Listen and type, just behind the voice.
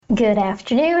Good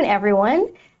afternoon,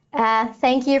 everyone.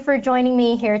 Thank you for joining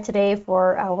me here today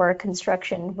for our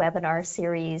construction webinar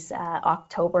series,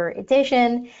 October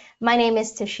edition. My name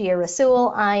is Tashia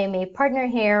Rasul. I am a partner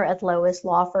here at Lois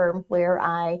Law Firm, where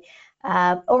I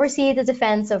oversee the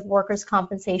defense of workers'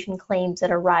 compensation claims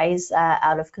that arise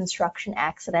out of construction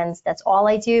accidents. That's all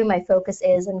I do. My focus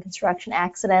is on construction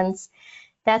accidents.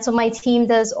 That's what my team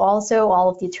does also. All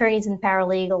of the attorneys and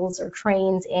paralegals are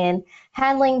trained in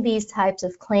handling these types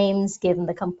of claims, given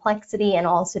the complexity and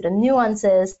also the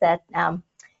nuances that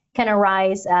can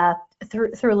arise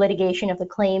through litigation of the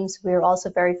claims. We're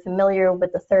also very familiar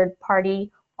with the third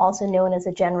party, also known as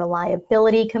a general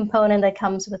liability component that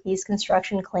comes with these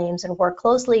construction claims, and work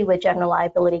closely with general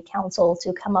liability counsel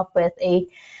to come up with a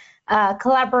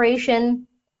collaboration,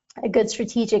 a good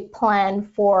strategic plan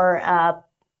for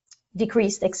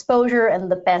decreased exposure and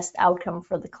the best outcome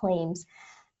for the claims.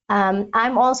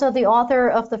 I'm also the author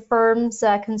of the firm's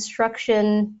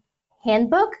construction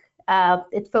handbook.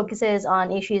 It focuses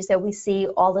on issues that we see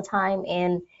all the time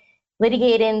in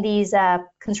litigating these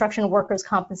construction workers'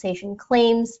 compensation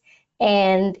claims.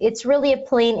 And it's really a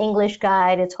plain English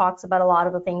guide. It talks about a lot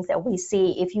of the things that we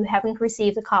see. If you haven't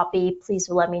received a copy, please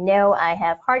let me know. I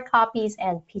have hard copies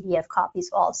and PDF copies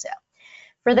also.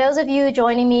 For those of you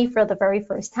joining me for the very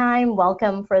first time,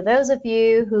 welcome. For those of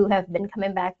you who have been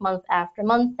coming back month after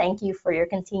month, thank you for your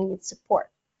continued support.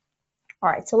 All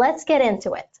right, so let's get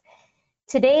into it.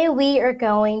 Today we are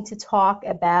going to talk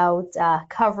about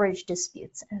coverage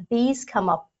disputes. These come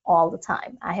up all the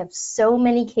time. I have so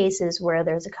many cases where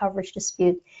there's a coverage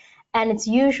dispute, and it's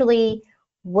usually,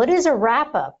 what is a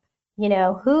wrap-up? You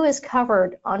know, who is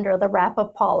covered under the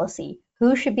wrap-up policy?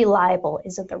 Who should be liable?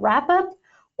 Is it the wrap-up?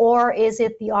 Or is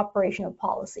it the operational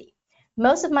policy?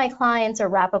 Most of my clients are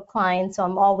wrap-up clients, so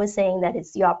I'm always saying that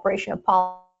it's the operational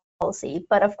policy.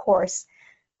 But of course,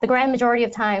 the grand majority of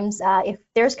times, if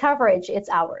there's coverage, it's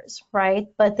ours, right?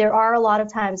 But there are a lot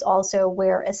of times also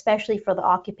where, especially for the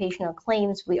occupational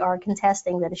claims, we are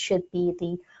contesting that it should be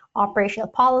the operational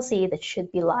policy that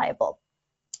should be liable.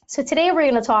 So today we're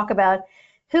going to talk about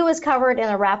who is covered in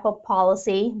a wrap-up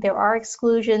policy. There are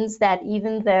exclusions that,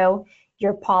 even though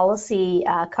your policy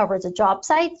covers a job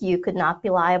site, you could not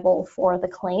be liable for the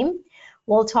claim.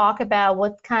 We'll talk about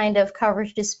what kind of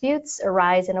coverage disputes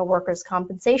arise in a workers'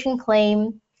 compensation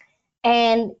claim.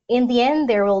 And in the end,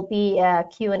 there will be a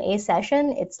Q&A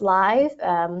session. It's live.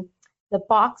 The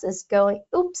box is going,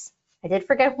 oops, I did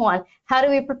forget one. How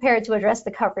do we prepare to address the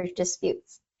coverage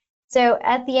disputes? So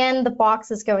at the end, the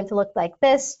box is going to look like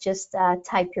this. Just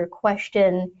type your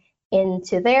question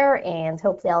into there, and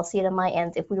hopefully I'll see it on my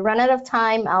end. If we run out of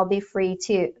time, I'll be free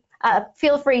to,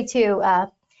 feel free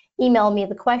to email me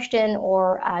the question,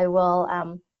 or I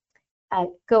will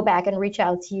go back and reach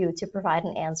out to you to provide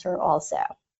an answer also.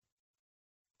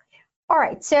 All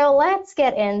right, so let's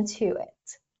get into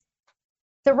it.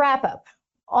 The wrap-up,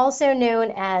 also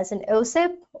known as an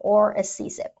OCIP or a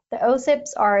CCIP. The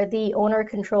OCIPs are the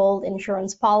owner-controlled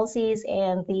insurance policies,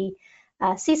 and the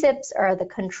CCIPs are the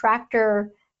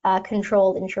contractor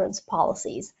controlled insurance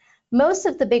policies. Most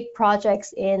of the big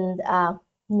projects in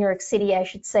New York City, I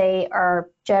should say,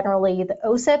 are generally the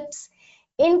OCIPs.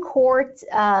 In court,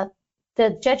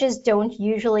 the judges don't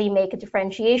usually make a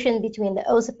differentiation between the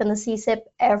OCIP and the CCIP.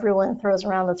 Everyone throws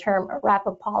around the term a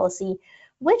wrap-up policy,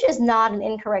 which is not an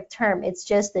incorrect term. It's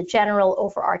just the general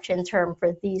overarching term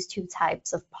for these two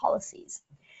types of policies.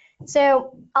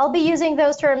 So I'll be using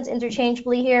those terms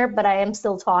interchangeably here, but I am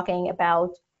still talking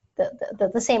about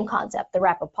the same concept, the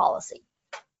wrap-up policy.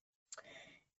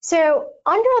 So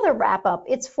under the wrap-up,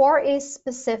 it's for a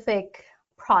specific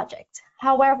project.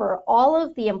 However, all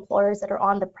of the employers that are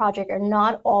on the project are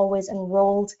not always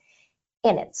enrolled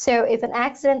in it. So if an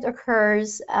accident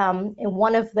occurs and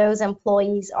one of those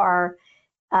employees are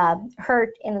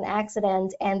hurt in an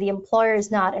accident and the employer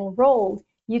is not enrolled,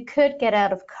 you could get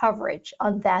out of coverage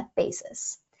on that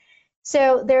basis.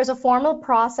 So there's a formal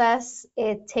process.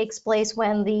 It takes place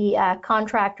when the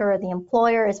contractor or the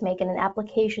employer is making an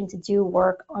application to do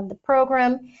work on the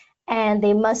program, and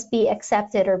they must be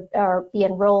accepted or be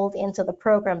enrolled into the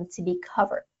program to be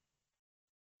covered.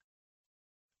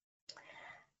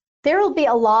 There will be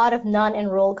a lot of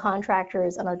non-enrolled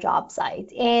contractors on a job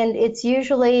site, and it's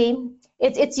usually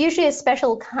a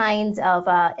special kind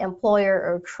of employer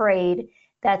or trade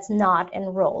that's not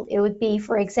enrolled. It would be,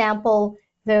 for example,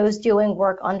 those doing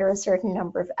work under a certain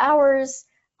number of hours,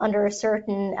 under a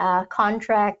certain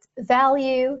contract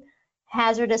value,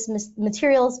 hazardous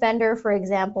materials vendor, for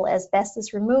example,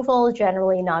 asbestos removal,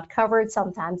 generally not covered.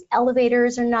 Sometimes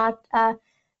elevators are not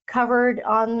covered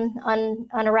on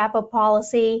a wrap-up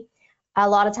policy. A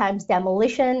lot of times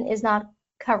demolition is not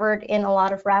covered in a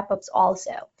lot of wrap-ups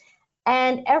also.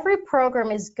 And every program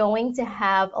is going to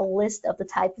have a list of the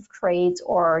type of trades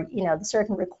or, the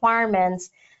certain requirements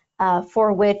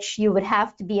for which you would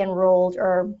have to be enrolled,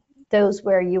 or those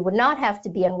where you would not have to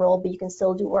be enrolled, but you can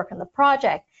still do work on the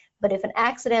project. But if an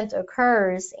accident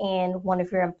occurs and one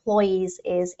of your employees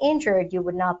is injured, you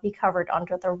would not be covered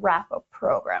under the wrap-up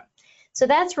program. So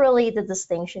that's really the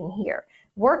distinction here.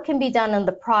 Work can be done on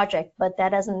the project, but that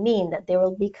doesn't mean that there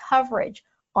will be coverage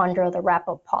under the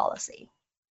wrap-up policy.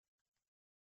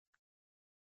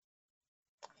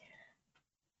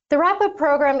 The wrap-up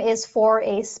program is for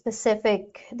a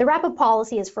specific, the wrap-up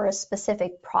policy is for a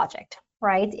specific project,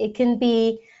 right? It can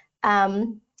be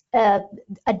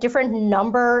a different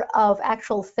number of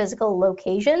actual physical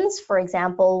locations, for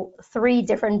example, 3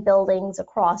 different buildings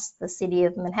across the city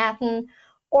of Manhattan,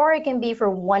 or it can be for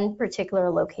one particular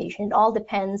location. It all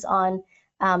depends on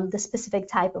the specific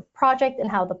type of project and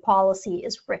how the policy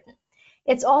is written.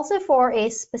 It's also for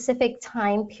a specific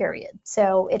time period.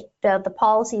 So the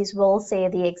policies will say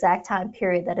the exact time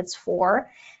period that it's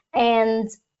for, and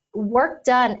work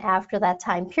done after that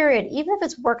time period, even if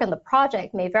it's work on the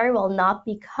project, may very well not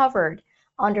be covered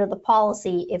under the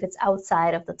policy if it's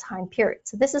outside of the time period.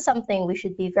 So this is something we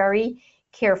should be very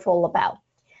careful about.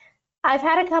 I've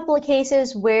had a couple of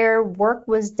cases where work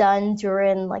was done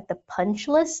during like the punch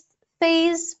list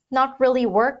phase, not really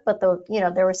work, but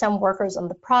there were some workers on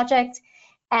the project,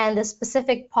 and the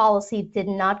specific policy did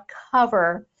not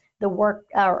cover the work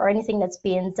or anything that's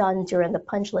being done during the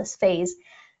punch list phase.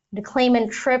 The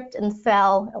claimant tripped and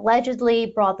fell, allegedly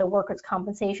brought the workers'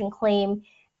 compensation claim,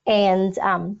 and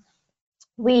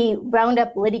we wound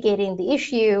up litigating the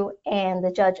issue, and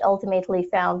the judge ultimately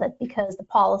found that because the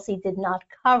policy did not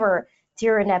cover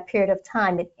during that period of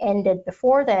time, it ended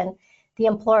before then, the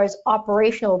employer's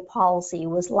operational policy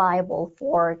was liable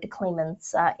for the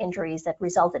claimant's injuries that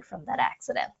resulted from that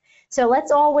accident. So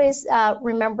let's always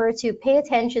remember to pay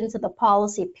attention to the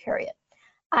policy period.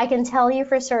 I can tell you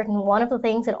for certain, one of the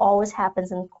things that always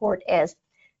happens in court is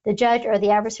the judge or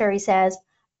the adversary says,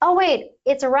 oh wait,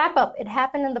 it's a wrap-up, it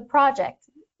happened in the project,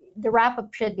 the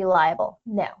wrap-up should be liable.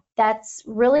 No, that's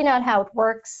really not how it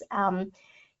works.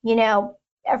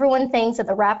 Everyone thinks that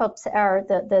the wrap-ups are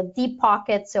the deep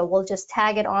pockets, so we'll just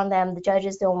tag it on them. The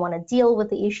judges don't want to deal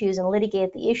with the issues and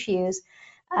litigate the issues.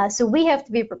 So we have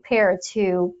to be prepared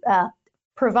to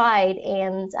provide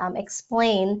and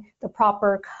explain the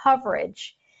proper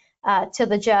coverage to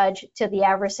the judge, to the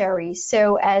adversary,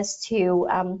 so as to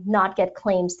not get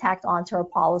claims tacked onto our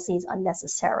policies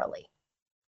unnecessarily.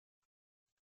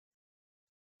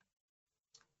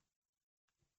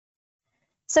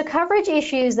 So coverage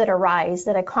issues that arise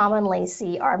that I commonly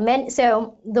see are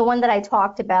so the one that I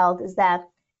talked about is that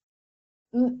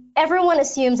everyone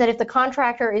assumes that if the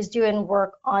contractor is doing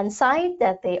work on site,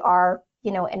 that they are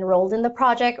enrolled in the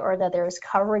project or that there's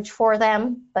coverage for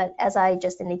them. But as I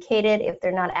just indicated, if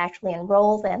they're not actually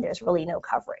enrolled, then there's really no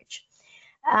coverage.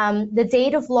 The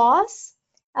date of loss,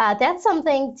 that's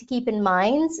something to keep in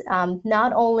mind.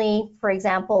 Not only, for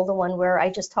example, the one where I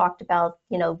just talked about,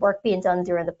 work being done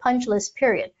during the punch list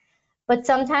period, but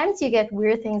sometimes you get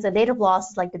weird things. The date of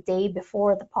loss is like the day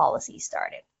before the policy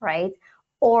started, right?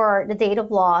 Or the date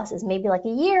of loss is maybe like a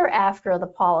year after the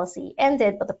policy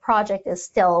ended, but the project is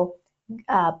still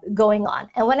going on.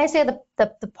 And when I say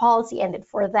the policy ended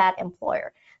for that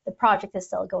employer, the project is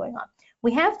still going on.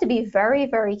 We have to be very,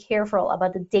 very careful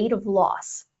about the date of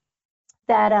loss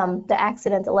that the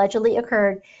accident allegedly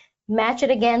occurred, match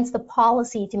it against the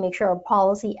policy to make sure our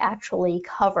policy actually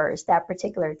covers that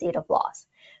particular date of loss.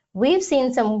 We've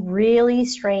seen some really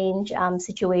strange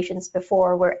situations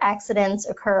before where accidents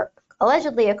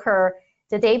allegedly occur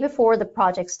the day before the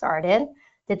project started,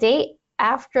 the day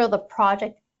after the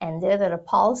project ended, or the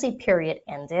policy period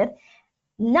ended.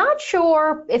 Not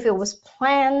sure if it was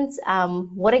planned,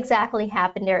 what exactly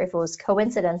happened there, if it was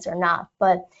coincidence or not,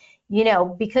 but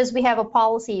because we have a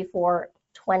policy for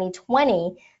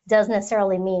 2020 doesn't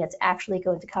necessarily mean it's actually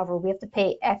going to cover. We have to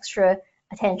pay extra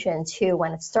attention to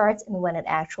when it starts and when it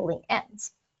actually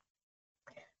ends.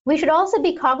 We should also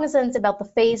be cognizant about the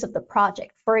phase of the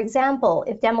project. For example,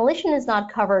 if demolition is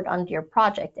not covered under your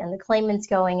project and the claimant's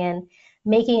going in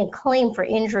making a claim for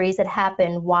injuries that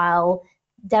happened while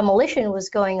demolition was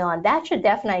going on, that should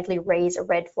definitely raise a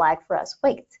red flag for us.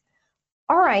 Wait,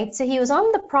 all right, so he was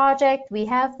on the project, we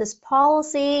have this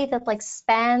policy that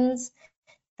spans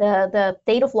the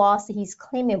date of loss that he's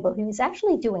claiming, but he was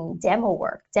actually doing demo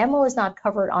work. Demo is not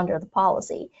covered under the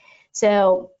policy.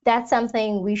 So that's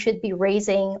something we should be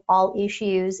raising all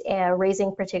issues,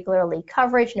 raising particularly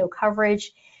coverage, no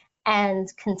coverage, and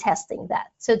contesting that.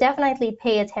 So definitely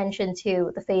pay attention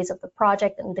to the phase of the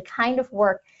project and the kind of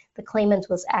work the claimant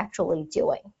was actually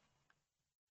doing.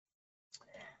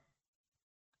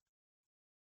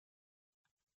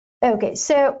 Okay,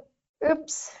 so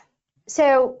oops.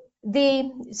 So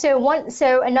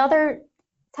another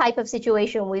type of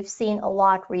situation we've seen a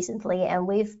lot recently, and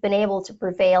we've been able to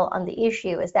prevail on the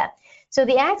issue, is that so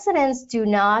the accidents do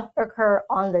not occur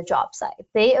on the job site.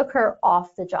 They occur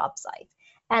off the job site.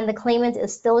 And the claimant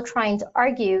is still trying to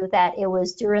argue that it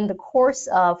was during the course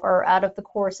of or out of the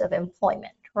course of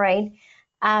employment, right?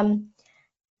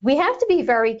 We have to be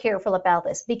very careful about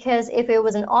this, because if it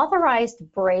was an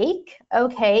authorized break,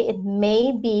 okay, it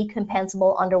may be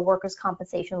compensable under workers'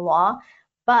 compensation law,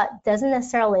 but doesn't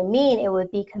necessarily mean it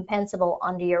would be compensable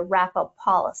under your wrap-up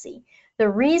policy. The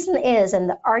reason is, and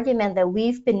the argument that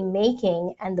we've been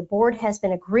making and the board has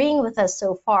been agreeing with us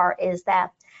so far, is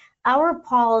that our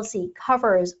policy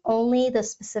covers only the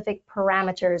specific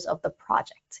parameters of the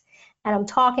project. And I'm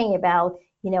talking about,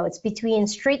 it's between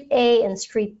Street A and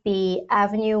Street B,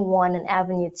 Avenue 1 and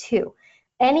Avenue 2.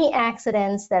 Any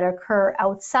accidents that occur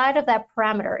outside of that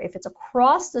parameter, if it's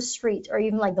across the street or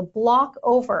even like the block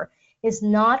over, is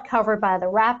not covered by the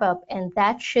wrap-up, and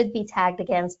that should be tagged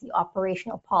against the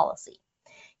operational policy.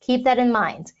 Keep that in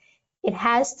mind. It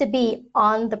has to be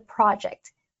on the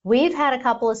project. We've had a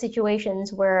couple of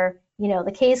situations where,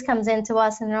 the case comes into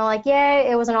us and they're like, yeah,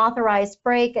 it was an authorized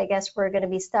break. I guess we're going to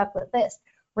be stuck with this.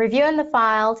 Reviewing the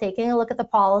file, taking a look at the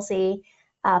policy,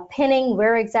 pinning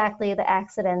where exactly the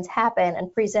accidents happen,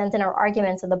 and presenting our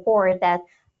arguments to the board that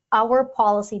our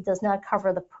policy does not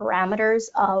cover the parameters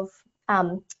of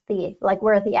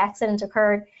where the accident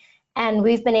occurred, and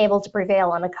we've been able to prevail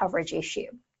on a coverage issue.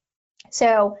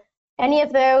 So any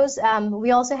of those,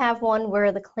 we also have one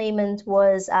where the claimant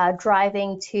was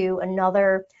driving to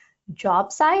another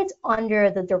job site under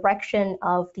the direction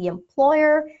of the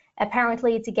employer,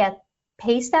 apparently to get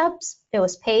pay stubs. It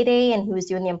was payday and he was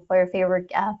doing the employer a favor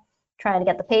trying to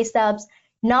get the pay stubs,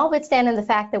 notwithstanding the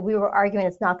fact that we were arguing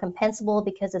it's not compensable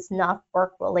because it's not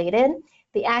work related.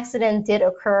 The accident did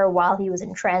occur while he was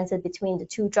in transit between the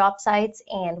two job sites,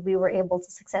 and we were able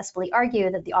to successfully argue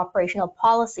that the operational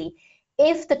policy,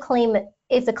 if the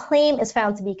claim is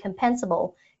found to be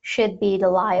compensable, should be the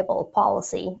liable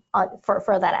policy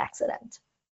for that accident.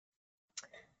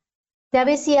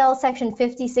 WCL Section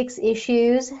 56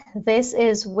 issues. This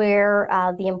is where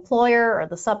the employer or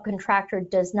the subcontractor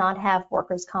does not have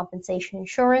workers' compensation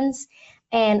insurance,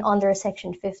 and under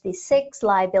Section 56,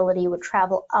 liability would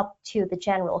travel up to the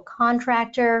general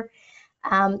contractor.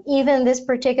 Even in this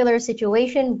particular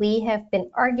situation, we have been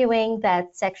arguing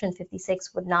that Section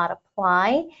 56 would not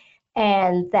apply,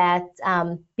 and that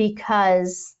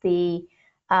because the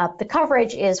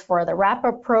coverage is for the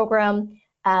wrap-up program,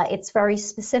 it's very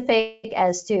specific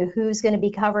as to who's going to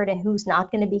be covered and who's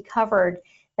not going to be covered,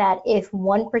 that if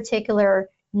one particular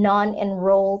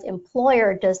non-enrolled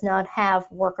employer does not have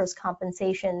workers'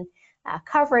 compensation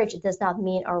coverage, it does not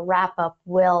mean a wrap-up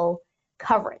will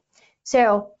cover it.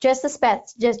 So just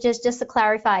to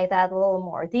clarify that a little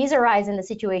more, these arise in the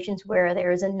situations where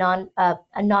there is a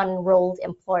non-enrolled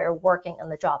employer working on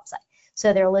the job site.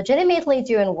 So they're legitimately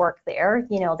doing work there.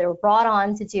 They were brought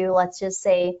on to do, let's just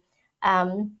say,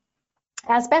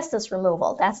 asbestos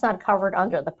removal. That's not covered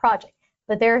under the project,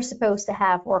 but they're supposed to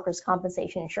have workers'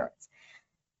 compensation insurance.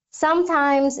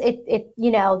 Sometimes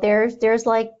there's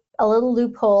like a little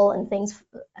loophole and things,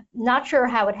 not sure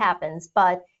how it happens,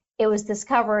 but it was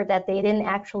discovered that they didn't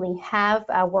actually have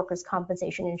workers'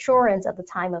 compensation insurance at the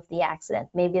time of the accident.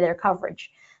 Maybe their coverage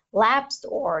lapsed,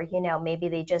 or maybe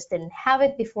they just didn't have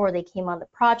it before they came on the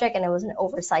project and it was an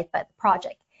oversight by the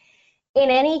project. In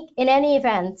any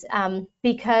event,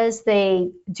 because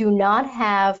they do not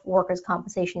have workers'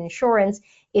 compensation insurance,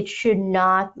 it should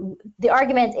not, the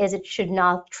argument is it should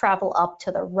not travel up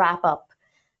to the wrap-up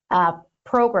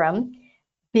program,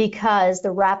 because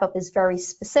the wrap-up is very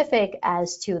specific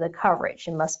as to the coverage.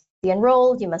 You must be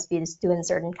enrolled, you must be doing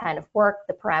certain kind of work,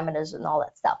 the parameters and all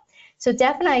that stuff. So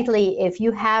definitely, if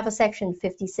you have a Section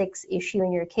 56 issue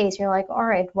in your case, you're like, all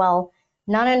right, well,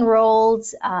 not enrolled,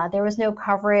 there was no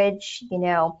coverage,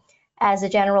 as a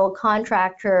general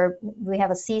contractor, we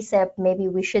have a CSIP, maybe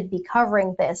we should be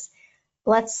covering this.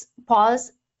 Let's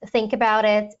pause, think about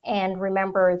it, and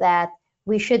remember that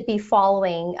we should be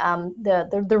following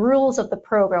the rules of the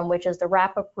program, which is the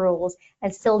wrap-up rules,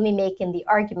 and still be making the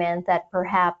argument that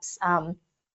perhaps the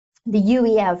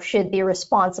UEF should be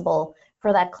responsible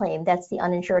for that claim. That's the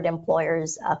uninsured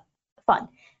employer's fund.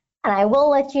 And I will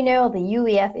let you know the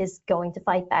UEF is going to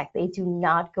fight back. They do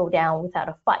not go down without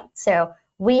a fight. So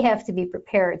we have to be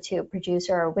prepared to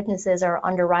produce our witnesses, our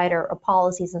underwriter, our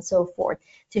policies, and so forth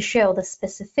to show the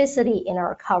specificity in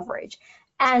our coverage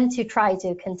and to try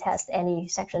to contest any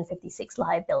Section 56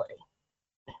 liability.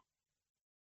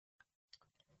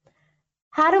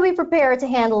 How do we prepare to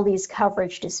handle these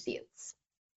coverage disputes?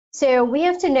 So we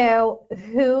have to know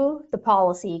who the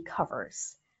policy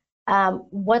covers,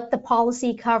 what the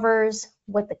policy covers,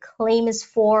 what the claim is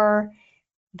for,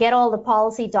 get all the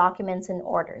policy documents in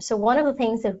order. So one of the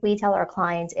things that we tell our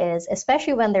clients is,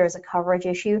 especially when there's a coverage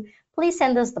issue, please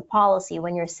send us the policy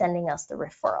when you're sending us the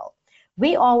referral.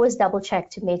 We always double check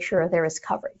to make sure there is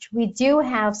coverage. We do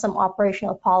have some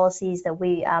operational policies that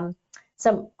we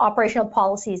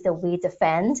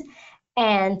defend,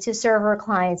 and to serve our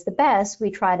clients the best,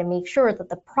 we try to make sure that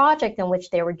the project in which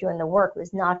they were doing the work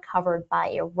was not covered by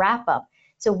a wrap-up.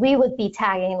 So we would be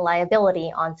tagging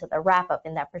liability onto the wrap-up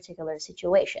in that particular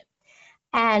situation.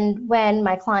 And when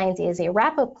my client is a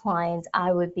wrap-up client,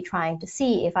 I would be trying to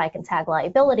see if I can tag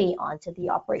liability onto the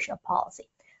operational policy.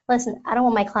 Listen, I don't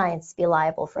want my clients to be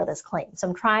liable for this claim, so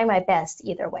I'm trying my best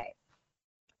either way.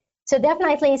 So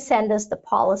definitely send us the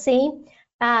policy.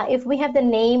 If we have the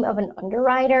name of an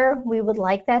underwriter, we would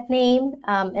like that name,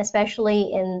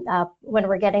 especially when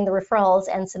we're getting the referrals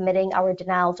and submitting our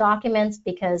denial documents,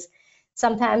 because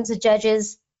sometimes the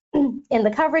judges in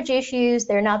the coverage issues,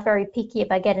 they're not very picky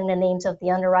about getting the names of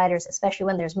the underwriters, especially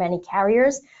when there's many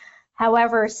carriers.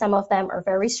 However, some of them are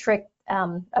very strict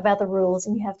about the rules,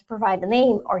 and you have to provide the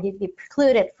name or you'd be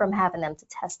precluded from having them to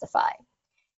testify.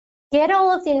 Get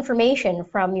all of the information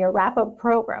from your wrap-up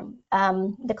program,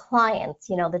 the client,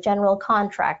 the general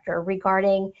contractor,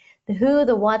 regarding the who,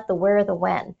 the what, the where, the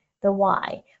when, the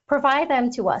why. Provide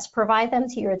them to us, provide them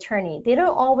to your attorney. They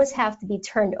don't always have to be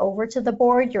turned over to the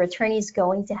board. Your attorney is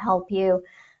going to help you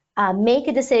make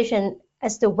a decision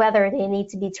as to whether they need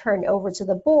to be turned over to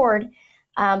the board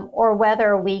or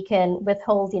whether we can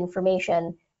withhold the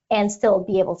information and still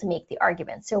be able to make the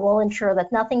argument. So we'll ensure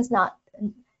that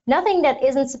nothing that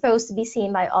isn't supposed to be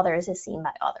seen by others is seen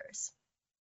by others.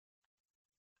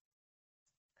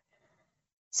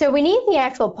 So we need the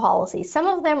actual policy. Some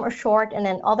of them are short and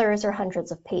then others are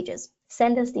hundreds of pages.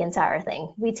 Send us the entire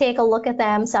thing. We take a look at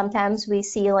them. Sometimes we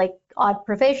see like odd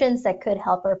provisions that could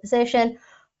help our position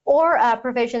or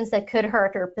provisions that could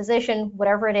hurt our position.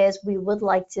 Whatever it is, we would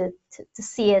like to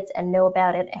see it and know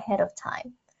about it ahead of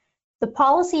time. The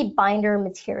policy binder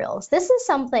materials. This is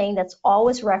something that's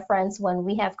always referenced when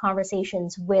we have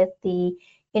conversations with the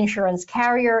insurance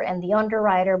carrier and the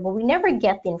underwriter, but we never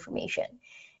get the information.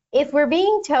 If we're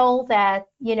being told that,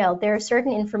 there's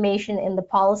certain information in the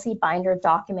policy binder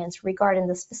documents regarding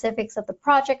the specifics of the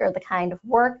project or the kind of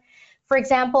work, for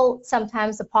example, most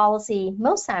times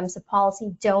the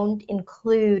policy don't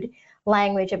include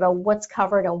language about what's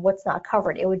covered and what's not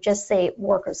covered. It would just say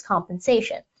workers'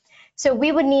 compensation. So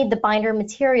we would need the binder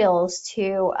materials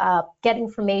to get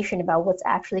information about what's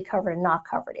actually covered and not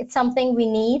covered. It's something we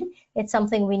need. It's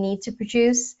something we need to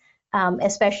produce.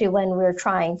 Especially when we're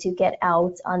trying to get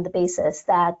out on the basis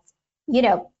that,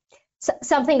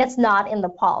 something that's not in the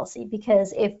policy,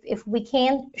 because if we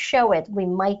can't show it, we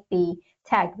might be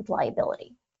tagged with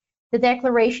liability. The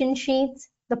declaration sheets,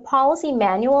 the policy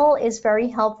manual is very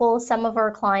helpful. Some of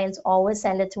our clients always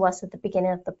send it to us at the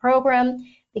beginning of the program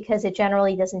because it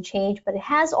generally doesn't change, but it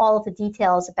has all of the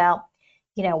details about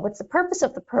what's the purpose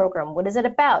of the program? What is it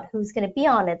about? Who's going to be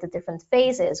on it? The different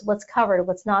phases, what's covered,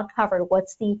 what's not covered,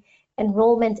 what's the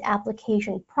enrollment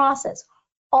application process,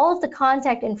 all of the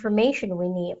contact information we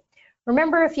need.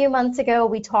 Remember a few months ago,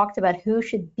 we talked about who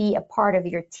should be a part of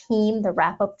your team, the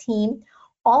wrap-up team.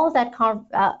 All of that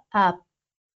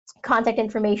contact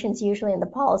information is usually in the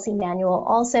policy manual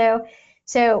also.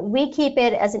 So we keep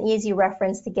it as an easy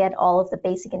reference to get all of the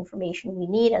basic information we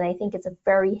need, and I think it's a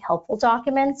very helpful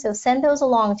document. So send those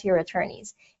along to your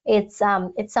attorneys. It's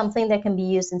something that can be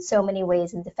used in so many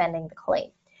ways in defending the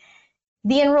claim.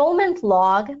 The enrollment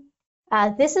log,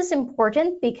 this is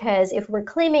important because if we're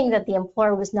claiming that the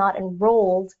employer was not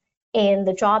enrolled in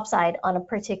the job site on a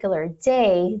particular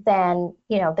day, then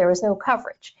there was no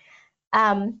coverage.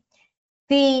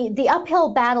 The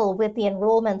uphill battle with the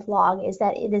enrollment log is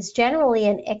that it is generally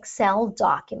an Excel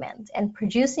document, and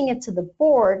producing it to the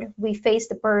board, we face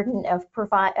the burden of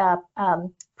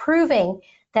proving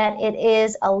that it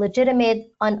is a legitimate,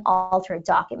 unaltered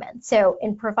document. So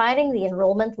in providing the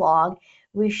enrollment log,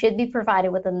 we should be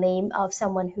provided with the name of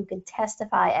someone who can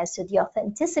testify as to the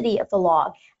authenticity of the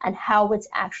log and how it's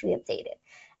actually updated.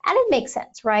 And it makes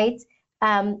sense, right?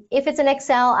 If it's an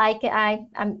Excel,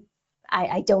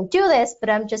 I don't do this, but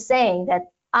I'm just saying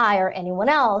that I or anyone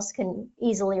else can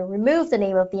easily remove the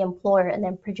name of the employer and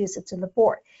then produce it to the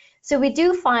board. So we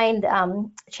do find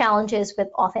challenges with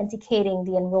authenticating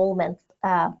the enrollment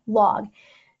log.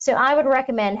 So I would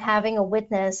recommend having a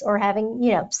witness or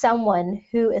having, someone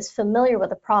who is familiar with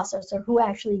the process or who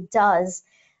actually does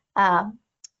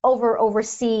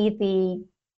oversee the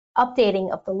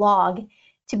updating of the log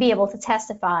to be able to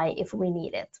testify if we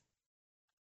need it.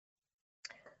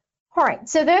 All right,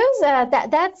 so those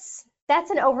that's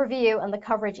an overview on the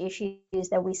coverage issues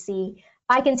that we see.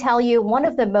 I can tell you one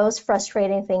of the most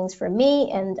frustrating things for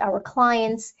me and our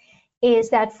clients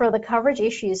is that for the coverage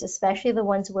issues, especially the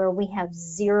ones where we have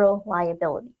zero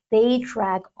liability, they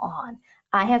drag on.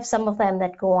 I have some of them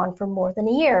that go on for more than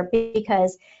a year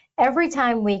because every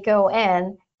time we go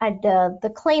in,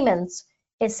 the claimants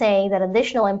is saying that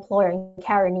additional employer and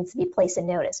carrier needs to be placed in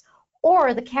notice.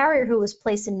 Or the carrier who was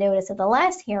placed in notice at the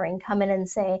last hearing come in and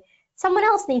say, someone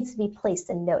else needs to be placed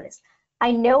in notice.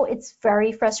 I know it's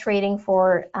very frustrating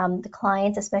for the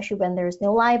client, especially when there's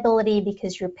no liability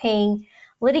because you're paying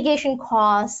litigation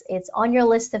costs, it's on your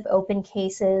list of open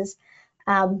cases,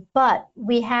 but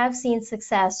we have seen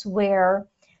success where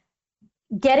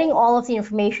getting all of the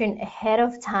information ahead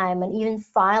of time and even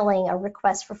filing a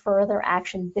request for further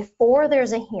action before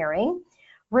there's a hearing,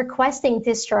 requesting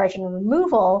discharge and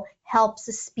removal helps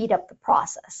to speed up the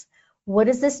process. What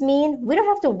does this mean? We don't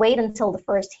have to wait until the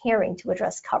first hearing to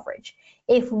address coverage.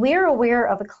 If we're aware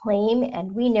of a claim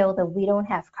and we know that we don't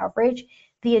have coverage,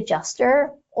 the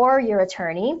adjuster or your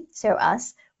attorney, so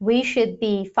us, we should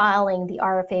be filing the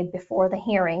RFA before the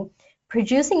hearing,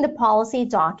 producing the policy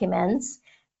documents,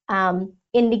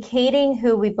 indicating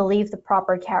who we believe the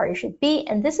proper carrier should be.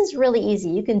 And this is really easy.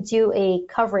 You can do a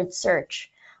coverage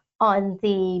search on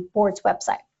the board's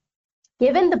website.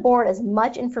 Given the board as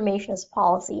much information as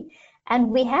policy, and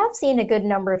we have seen a good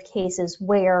number of cases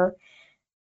where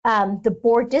the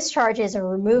board discharges and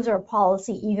removes our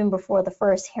policy even before the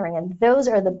first hearing, and those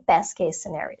are the best case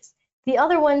scenarios. The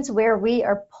other ones where we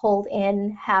are pulled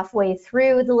in halfway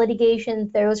through the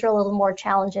litigation, those are a little more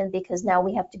challenging because now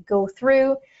we have to go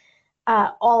through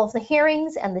all of the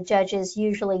hearings, and the judges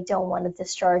usually don't want to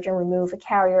discharge and remove a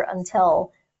carrier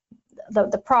until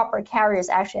the proper carrier is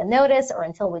actually on notice or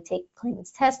until we take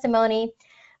claimant's testimony.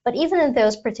 But even in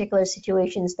those particular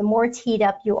situations, the more teed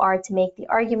up you are to make the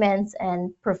arguments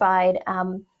and provide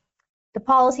the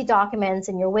policy documents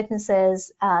and your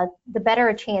witnesses, the better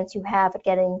a chance you have at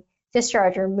getting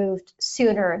discharged or removed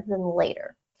sooner than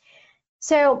later.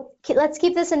 So let's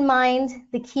keep this in mind.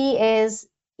 The key is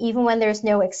even when there's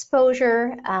no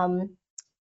exposure,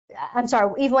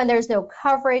 even when there's no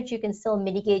coverage, you can still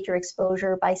mitigate your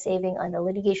exposure by saving on the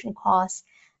litigation costs,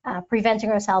 preventing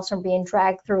ourselves from being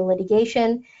dragged through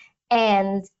litigation.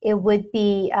 And it would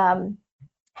be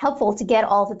helpful to get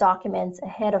all the documents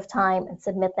ahead of time and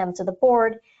submit them to the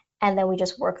board, and then we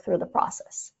just work through the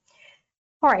process.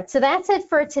 All right, so that's it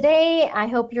for today. I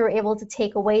hope you're able to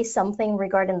take away something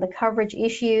regarding the coverage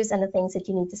issues and the things that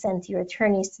you need to send to your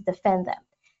attorneys to defend them.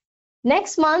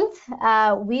 Next month,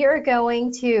 we are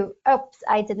going to, oops,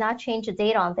 I did not change the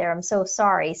date on there. I'm so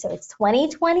sorry. So it's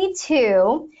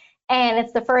 2022, and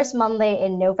it's the first Monday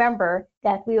in November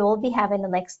that we will be having the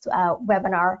next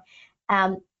webinar.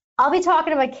 I'll be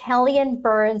talking about Kelly and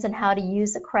Burns and how to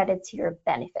use the credit to your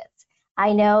benefit.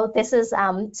 I know this is,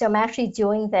 so I'm actually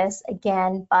doing this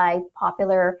again by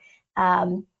popular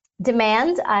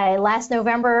demand. Last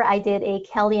November, I did a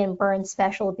Kelly and Burns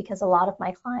special because a lot of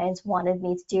my clients wanted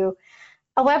me to do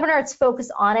a webinar that's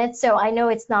focused on it. So I know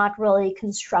it's not really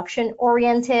construction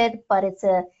oriented, but it's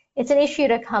an issue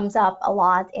that comes up a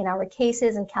lot in our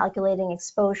cases and calculating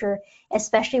exposure,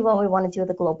 especially when we want to do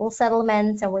the global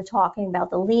settlements and we're talking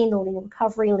about the lien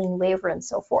recovery, lien waiver, and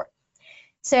so forth.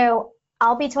 So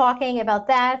I'll be talking about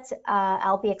that.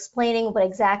 I'll be explaining what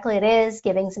exactly it is,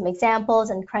 giving some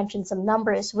examples and crunching some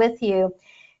numbers with you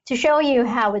to show you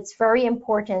how it's very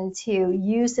important to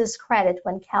use this credit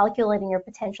when calculating your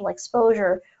potential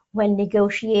exposure when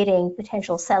negotiating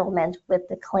potential settlement with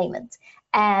the claimant.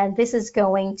 And this is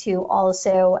going to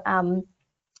also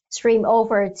stream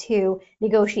over to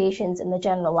negotiations in the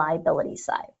general liability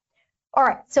side. All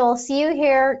right, so I'll see you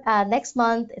here next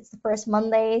month. It's the first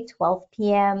Monday, 12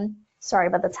 p.m. Sorry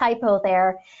about the typo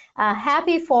there.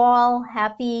 Happy fall,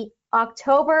 happy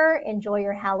October. Enjoy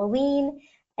your Halloween,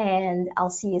 and I'll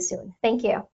see you soon. Thank you.